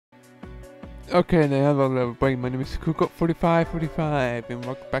Okay, now hello everybody, my name is Kuko4545 and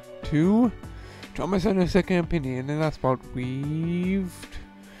welcome back to Trauma Center Second Opinion. In the last part, if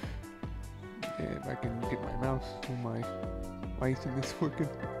I can get my mouse to why isn't this working?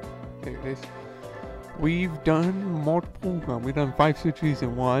 There it is. We've done we've done 5 surgeries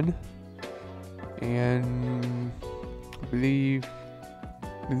in one. And I believe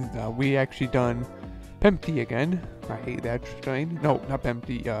we actually done Pempty again. I hate that strain. No, not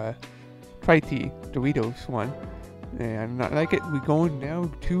Pempty, Tri-T, Doritos one. And not like it, we're going now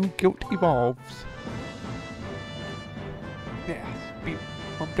to Guilt Evolves. Yes, beep,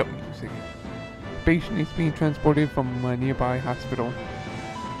 pumped up music. Patient is being transported from a nearby hospital.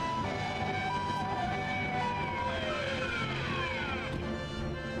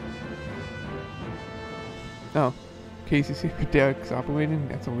 Oh, case is Derek's operating,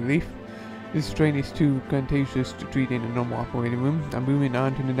 that's a relief. This strain is too contagious to treat in a normal operating room. I'm moving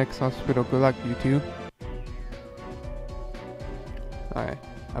on to the next hospital. Good luck, you two. Alright,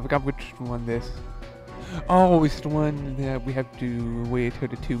 I forgot which one this. Oh, it's the one that we have to wait till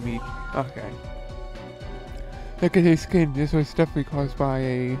the 2 meet. Okay. Look at his skin. This was definitely caused by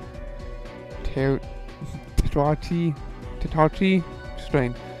a Tatachi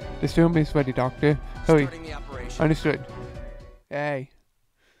strain. The serum is ready, doctor. Hurry. Understood. Hey.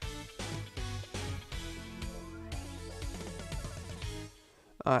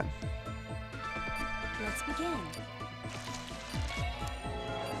 On. Let's begin.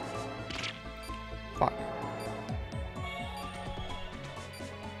 Fuck.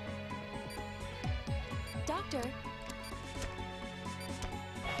 Doctor.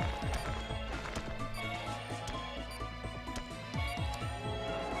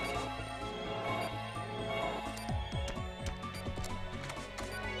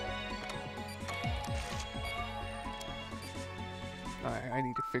 Alright, I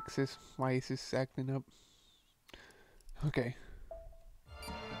need to fix this. Why is this acting up? Okay.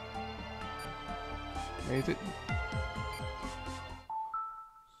 Where is it?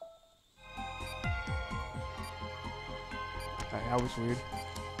 Alright, that was weird.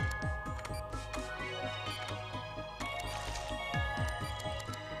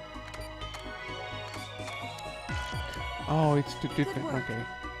 Oh, it's too different. Okay.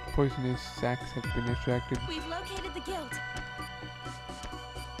 Poisonous sacs have been extracted. We've located the guilt.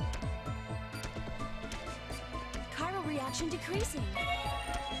 Chiral reaction decreasing.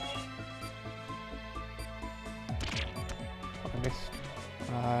 Oh, I missed.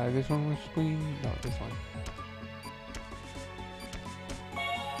 This one was green? No, this one.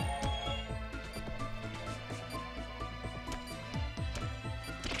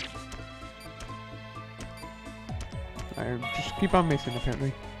 I just keep on missing,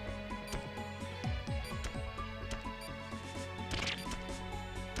 apparently.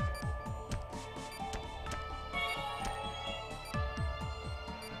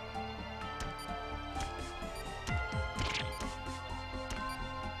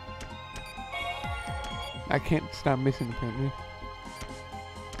 I can't stop missing, apparently.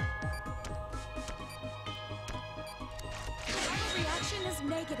 Chiral reaction is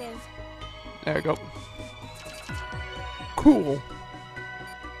negative. There we go. Cool.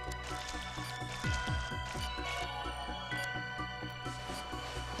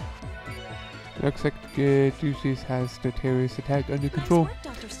 Looks like Deuces has the terrorist attack under control. Nice work,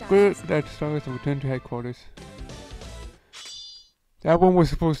 Dr. Stiles. Good, that stars and return to headquarters. That one was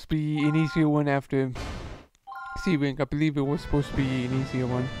supposed to be an easier one after C-Ring. I believe it was supposed to be an easier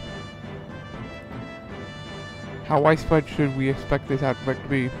one. How widespread should we expect this outbreak to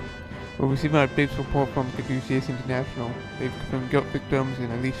be? We're receiving updates report from Caduceus International. They've confirmed guilt victims in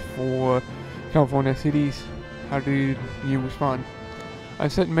at least 4 California cities. How do you respond?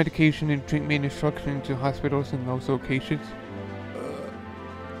 I've sent medication and treatment instructions to hospitals in those locations.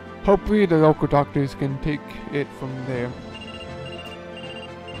 Hopefully the local doctors can take it from there.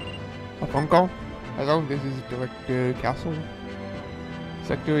 A phone call? Hello, this is Director Castle.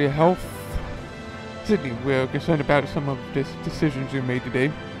 Secretary of Health. Sydney, we're concerned about some of the decisions you made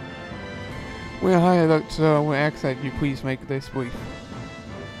today. We're high alert, so we ask that you please make this brief.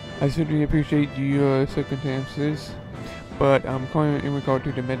 I certainly appreciate your circumstances, but I'm calling in regard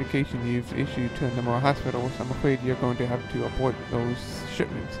to the medication you've issued to a number of hospitals. I'm afraid you're going to have to abort those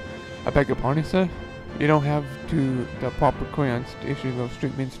shipments. I beg your pardon, sir? You don't have the proper clearance to issue those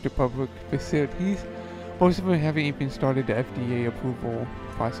treatments to public facilities. Most of them haven't even started the FDA approval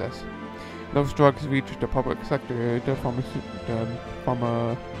process. Those drugs reach the public sector, the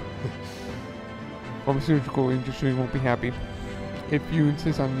pharmaceutical industry won't be happy. If you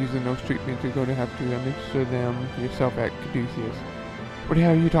insist on using those treatments, you're going to have to administer them yourself at Caduceus. What the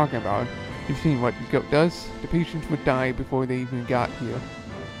hell are you talking about? You've seen what guilt does. The patients would die before they even got here.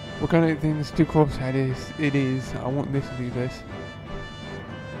 What kind of things too close that is? It is. I won't listen to this.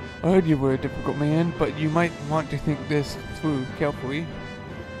 I heard you were a difficult man, but you might want to think this through carefully.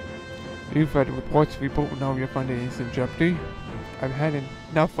 You've read reports people know your funding is in jeopardy. I've had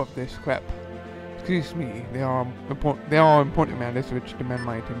enough of this crap. Excuse me, there are important matters which demand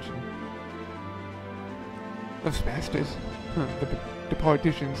my attention. Those bastards. The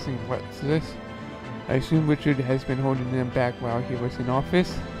politicians seem what's this? I assume Richard has been holding them back while he was in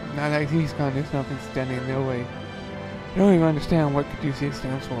office. Now that he's gone, there's nothing standing in their way. I don't even understand what Caduceus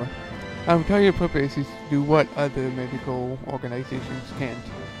stands for. I'll tell your purpose is to do what other medical organizations can't.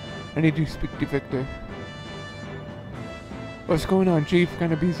 I need to speak to Victor. What's going on, Chief?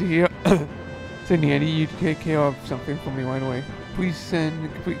 Kinda busy here. Sydney, I need you to take care of something for me right away. Please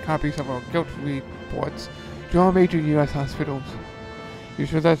send complete copies of our guilt reports to all major U.S. hospitals. You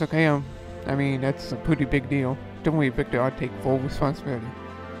sure that's okay? I mean, that's a pretty big deal. Don't worry, Victor, I'll take full responsibility.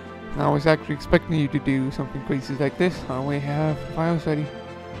 I was actually expecting you to do something crazy like this. I only have files ready.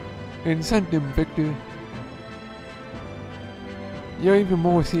 And send them, Victor. You're even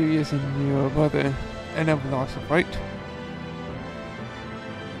more serious than your brother, and I've lost a fight.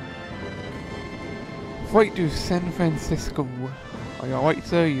 Flight to San Francisco. Are you alright,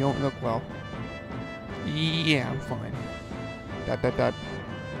 sir? You don't look well. Yeah, I'm fine. ... I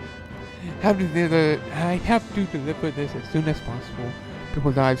have to deliver this as soon as possible.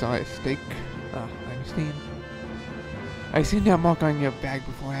 People's lives are at stake. I understand. I've seen that mark on your bag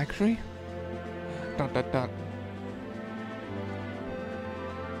before, actually. ...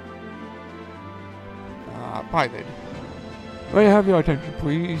 Pilot. May I have your attention,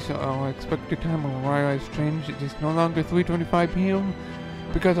 please? Our expected time of arrival has changed. It is no longer 3:25 p.m.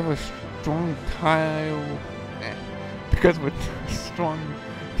 because of a strong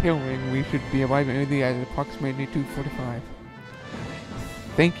tailwind. We should be arriving early at approximately 2:45.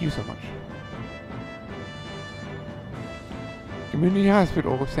 Thank you so much. Community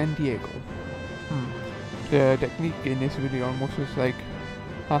Hospital of San Diego. The technique in this video almost was like,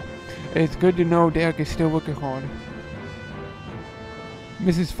 it's good to know Derek is still working hard.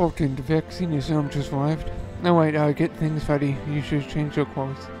 Mrs. Fulton, the vaccine is just arrived. Alright, get things ready. You should change your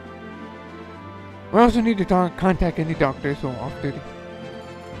clothes. We also need to contact any doctors who are off duty.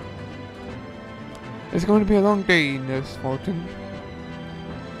 It's going to be a long day, Nurse Fulton.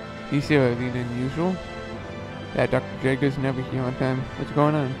 He's here earlier than usual. Yeah, Dr. Jager's never here on time. What's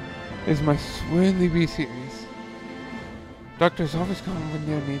going on? This must really be serious. Doctors always come when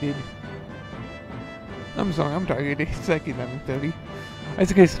they're needed. I'm sorry, I'm tired. It's like 11:30.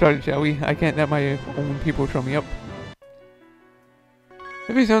 Let's get started, shall we? I can't let my own people show me up.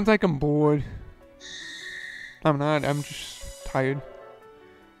 If it sounds like I'm bored, I'm not. I'm just tired.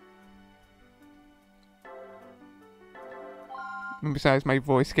 And besides, my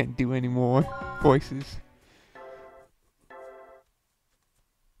voice can't do any more voices.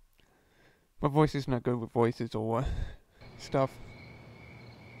 My voice is not good with voices or stuff.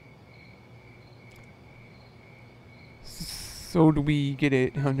 So do we get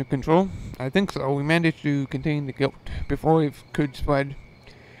it under control? I think so. We managed to contain the guilt before it could spread.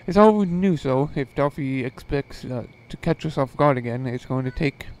 It's all we knew, so if Delphi expects to catch us off guard again, it's going to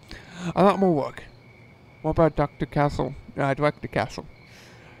take a lot more work. What about Dr. Castle? Director Castle.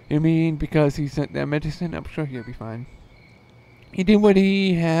 You mean because he sent that medicine? I'm sure he'll be fine. He did what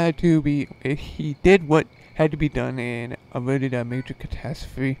had to be done and averted a major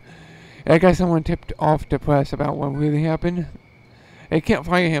catastrophe. I guess someone tipped off the press about what really happened. They can't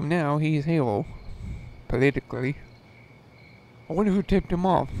fire him now. He's Halo. Politically. I wonder who tipped him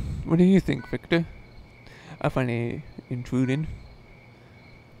off. What do you think, Victor? I find it intruding.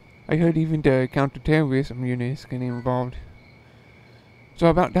 I heard even the counter-terrorism units getting involved. So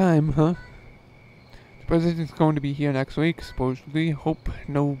about time, huh? The president's going to be here next week, supposedly. Hope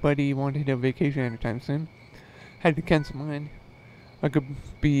nobody wanted a vacation anytime soon. Had to cancel mine. I could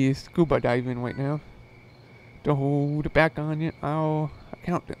be scuba diving right now. To hold it back on you, I'll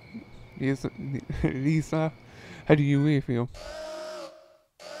count it. Lisa, how do you really feel?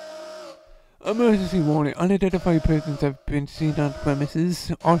 Emergency warning. Unidentified persons have been seen on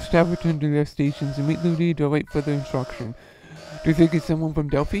premises. All staff return to their stations immediately to await further instruction. Do you think it's someone from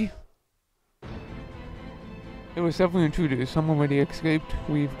Delphi? There were several intruders. Some already escaped.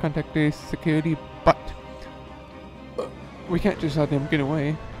 We've contacted security, but we can't just let them get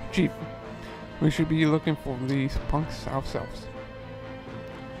away. Chief, we should be looking for these punks ourselves.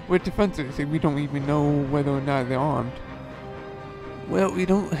 We're defenseless and we don't even know whether or not they're armed. Well, we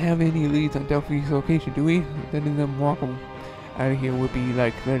don't have any leads on Delphi's location, do we? Letting them walk out of here would be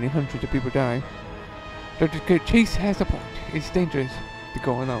like letting hundreds of people die. Dr. Chase has a point. It's dangerous to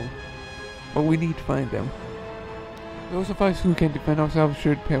go alone, but we need to find them. Those of us who can defend ourselves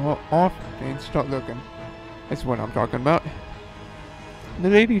should pay off and start looking. That's what I'm talking about. The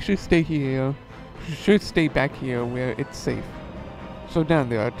lady should stay here. She should stay back here where it's safe. So down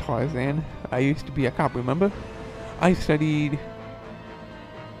there, Tarzan. I used to be a cop, remember? I studied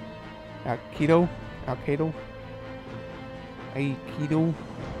Aikido.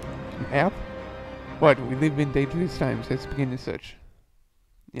 App? What? We live in dangerous times. Let's begin the search.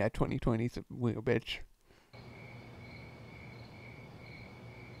 Yeah, 2020's a real bitch.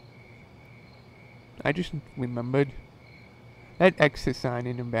 I just remembered that exit sign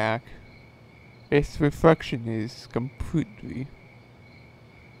in the back. Its reflection is completely.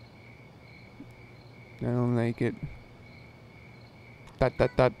 I don't like it.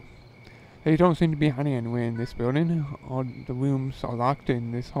 They don't seem to be hiding anywhere in this building. All the rooms are locked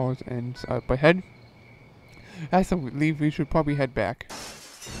and this hall ends up ahead. As I leave, we should probably head back.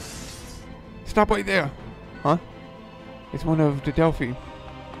 Stop right there! Huh? It's one of the Delphi. ...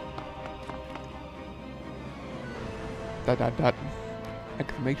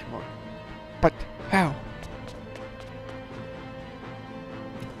 Exclamation mark. But how?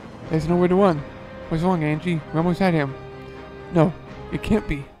 There's nowhere to run. What's wrong, Angie? We almost had him. No, it can't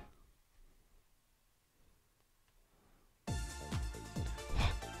be.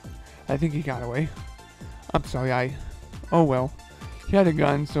 I think he got away. I'm sorry, oh well. He had a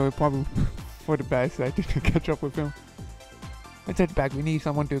gun, so it probably for the best that I didn't catch up with him. Let's head back. We need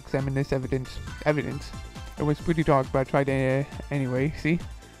someone to examine this evidence. It was pretty dark, but I tried anyway. See?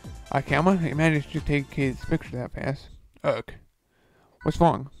 Our camera? He managed to take his picture that fast. Ugh. What's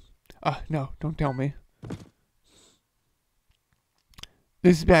wrong? No, don't tell me.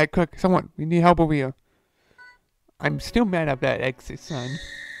 This is bad. Quick, someone. We need help over here. I'm still mad at that exit sign.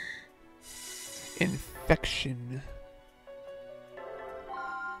 Infection.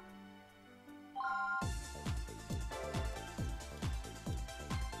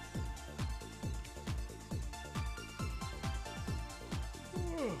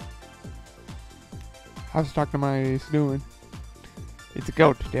 How's Dr. Myers doing? It's a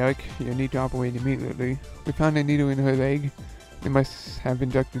goat, Derek. You need to operate immediately. We found a needle in her leg. They must have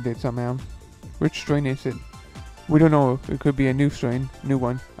injected it somehow. Which strain is it? We don't know. It could be a new strain. New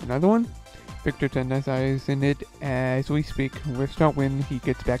one. Another one? Victor is in it as we speak. We'll start when he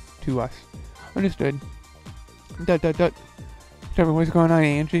gets back to us. Understood. Tell me what's going on,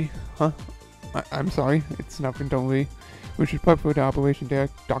 Angie? Huh? I'm sorry. It's nothing, don't we? We should prep for the operation,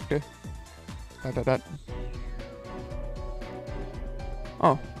 Derek. Doctor.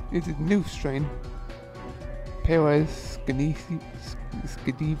 Oh, it's a new strain. Parascadivi.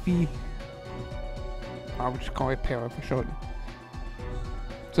 I would just call it Para for short.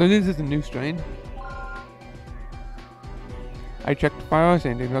 So this is a new strain. I checked the files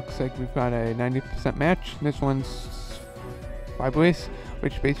and it looks like we've got a 90% match. This one's fibrous,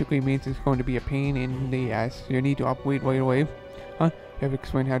 which basically means it's going to be a pain in the ass. You need to operate right away. Huh? You have to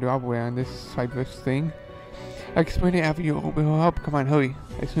explain how to operate on this fibrous thing. I'll explain it after you open her up. Come on, hurry.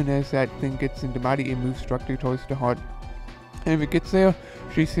 As soon as that thing gets in the body, it moves directly towards the heart. And if it gets there,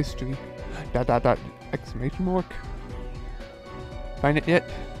 she's history. ... Exclamation mark. Find it yet?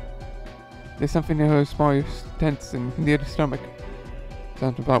 There's something in her small stents and near the stomach.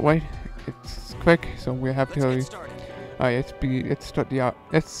 Sounds about right. It's quick, so we have to hurry. Alright,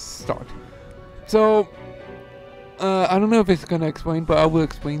 let's start. So, I don't know if it's gonna explain, but I will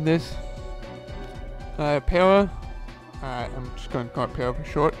explain this. Para, I'm just gonna call it Para for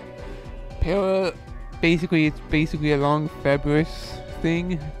short. Para, it's basically a long fibrous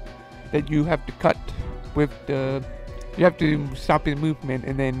thing that you have to cut with the, you have to stop the movement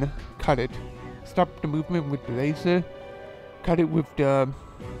and then cut it. Stop the movement with the laser, cut it with the,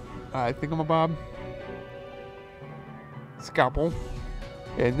 thingamabob, scalpel,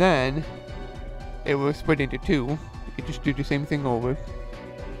 and then it will split into two. You just do the same thing over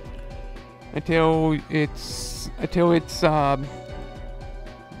until you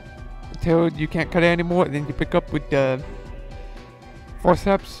can't cut it anymore, and then you pick up with the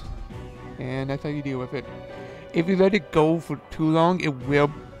forceps, and that's how you deal with it. If you let it go for too long, it will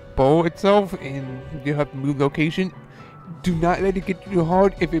bowl itself and you have to move location. Do not let it get to the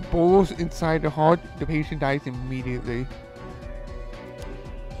heart. If it bowls inside the heart, the patient dies immediately.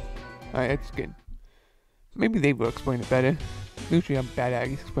 Alright, that's good. Maybe they will explain it better. Usually I'm bad at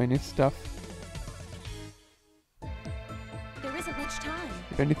explaining stuff. There isn't much time.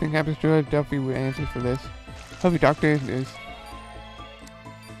 If anything happens to her, Delphi will answer for this. Hope your doctor is.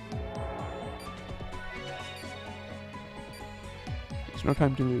 There's no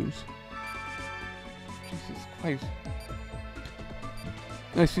time to lose. Jesus Christ.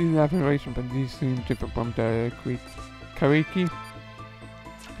 I see the affirmation, but these seem different from the Kariki.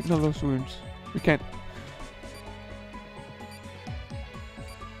 No, those wounds. We can't.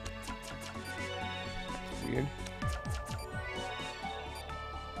 Weird.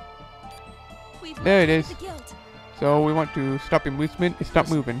 There it is. So we want to stop your movement. It's not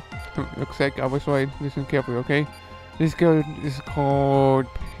moving. Looks like I was right. Listen carefully, okay? This girl is called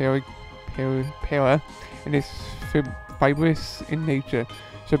Para, and it's fibrous in nature.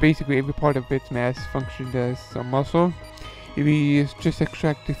 So basically, every part of its mass functions as a muscle. If we just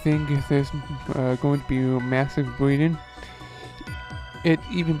extract the thing, if there's going to be massive bleeding, it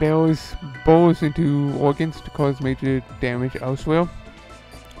even burrows into organs to cause major damage elsewhere.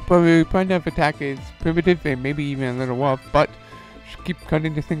 But the point of attack is primitive and maybe even a little rough, but just keep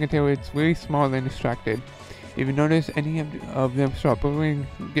cutting this thing until it's really small and extracted. If you notice any of them start burrowing,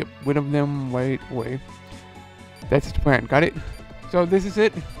 get rid of them right away. That's the plan, got it? So this is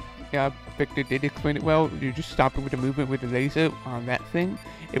it. Yeah, Victor did explain it well. You just stop it with the movement with the laser on that thing.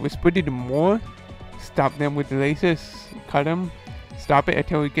 If it's splitting more, stop them with the lasers, cut them, stop it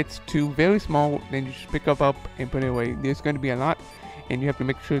until it gets too very small, then you just pick up and put it away. There's going to be a lot, and you have to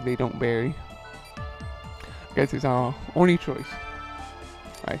make sure they don't bury. I guess it's our only choice.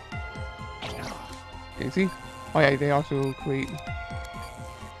 Alright. Can you see? Oh yeah, they also create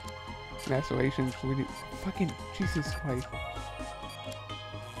lacerations. Really, fucking Jesus Christ.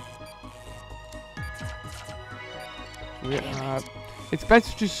 It's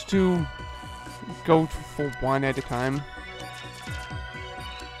best just to go for one at a time.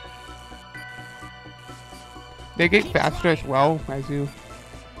 They get faster as well as you.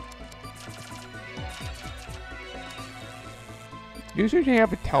 Usually they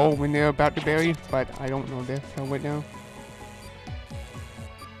have a tell when they're about to bury, but I don't know their tell right now.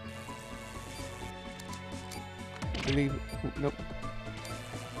 I believe. Nope.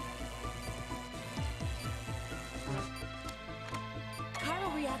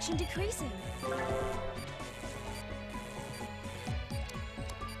 Chiral reaction decreasing.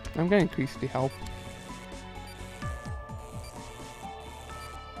 I'm gonna increase the health.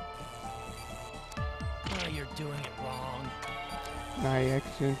 Oh, you're doing it wrong. I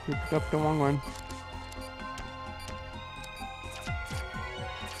actually picked up the wrong one.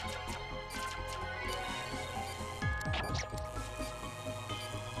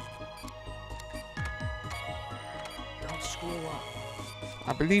 Don't screw up.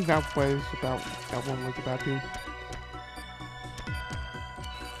 I believe that one was about to.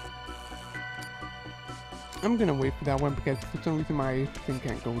 I'm gonna wait for that one because for some reason my thing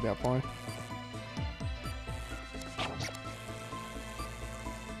can't go that far.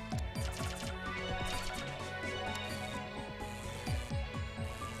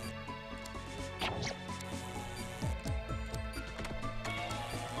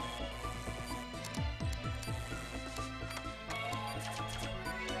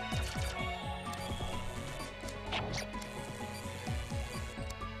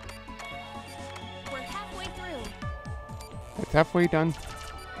 We're halfway through. It's halfway done.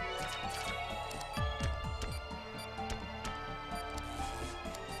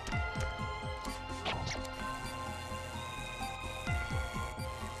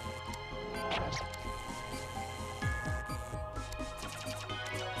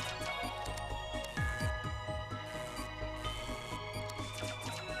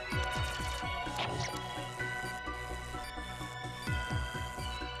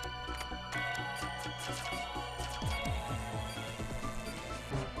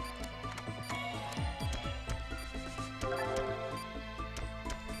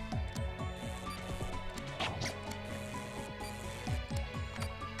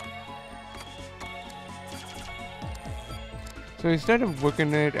 So instead of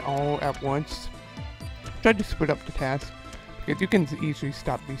working it all at once, try to split up the task, because you can easily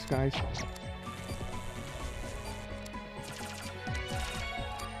stop these guys.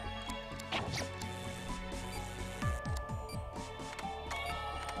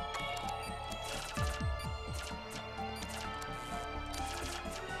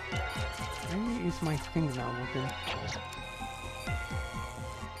 Why is my thing not working?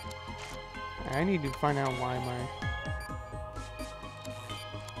 I need to find out why my...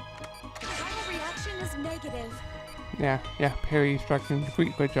 Is negative. Yeah, parry instruction.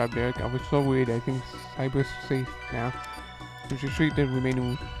 Great job, Derek. I was so worried. I think Cyber's safe now. We should treat the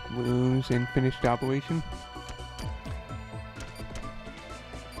remaining wounds and finish the operation.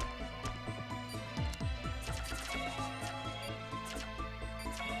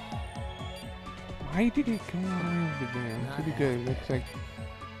 Why did it go over there? Pretty good. Looks like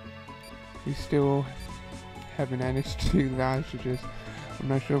we still haven't managed to ostriches. I'm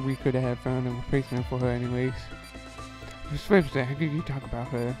not sure we could have found a replacement for her anyways. Swifter, how could you talk about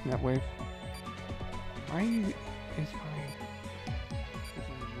her that way? Why is my... This is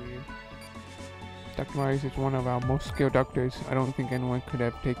weird. Dr. Myers is one of our most skilled doctors. I don't think anyone could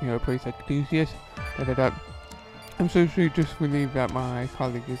have taken her place like Caduceus. I'm so sure just relieved that my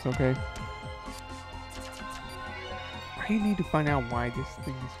colleague is okay. I need to find out why this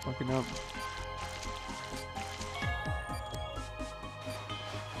thing is fucking up.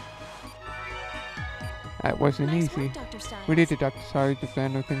 That wasn't Nice easy. work, Dr. Stiles. We did the Dr. Sorry to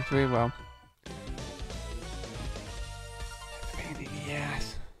handle things very well. Pain in the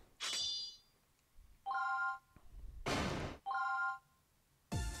ass.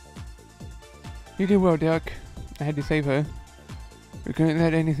 You did well, Doc. I had to save her. We couldn't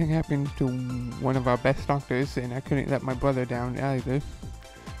let anything happen to one of our best doctors, and I couldn't let my brother down either.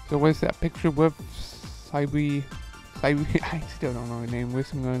 So where's that picture with Cybe? I still don't know her name. Where's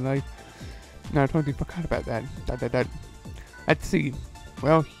some going life? No, I totally forgot about that. Let's see.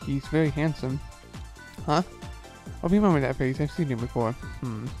 Well, he's very handsome. Huh? I remember that face. I've seen him before.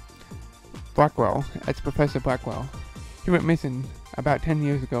 Blackwell. That's Professor Blackwell. He went missing about 10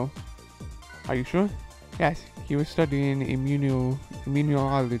 years ago. Are you sure? Yes, he was studying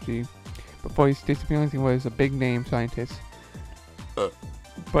immunology. Before his disappearance, he was a big name scientist.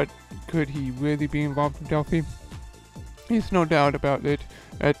 But could he really be involved with Delphi? There's no doubt about it.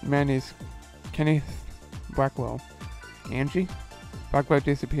 That man is Kenneth Blackwell. Angie? Blackwell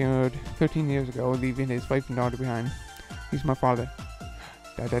disappeared 13 years ago, leaving his wife and daughter behind. He's my father.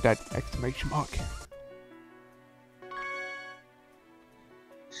 Exclamation mark.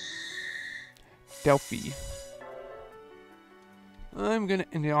 Delphi. I'm gonna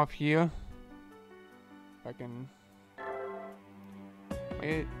end it off here. If I can...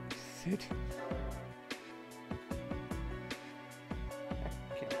 Wait, sit.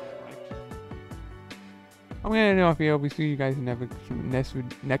 I'm gonna end it off here. We'll see you guys in the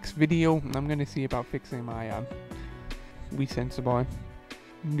next video. I'm gonna see about fixing my Wii Sensor Bar.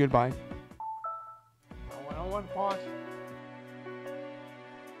 Goodbye. I want pause.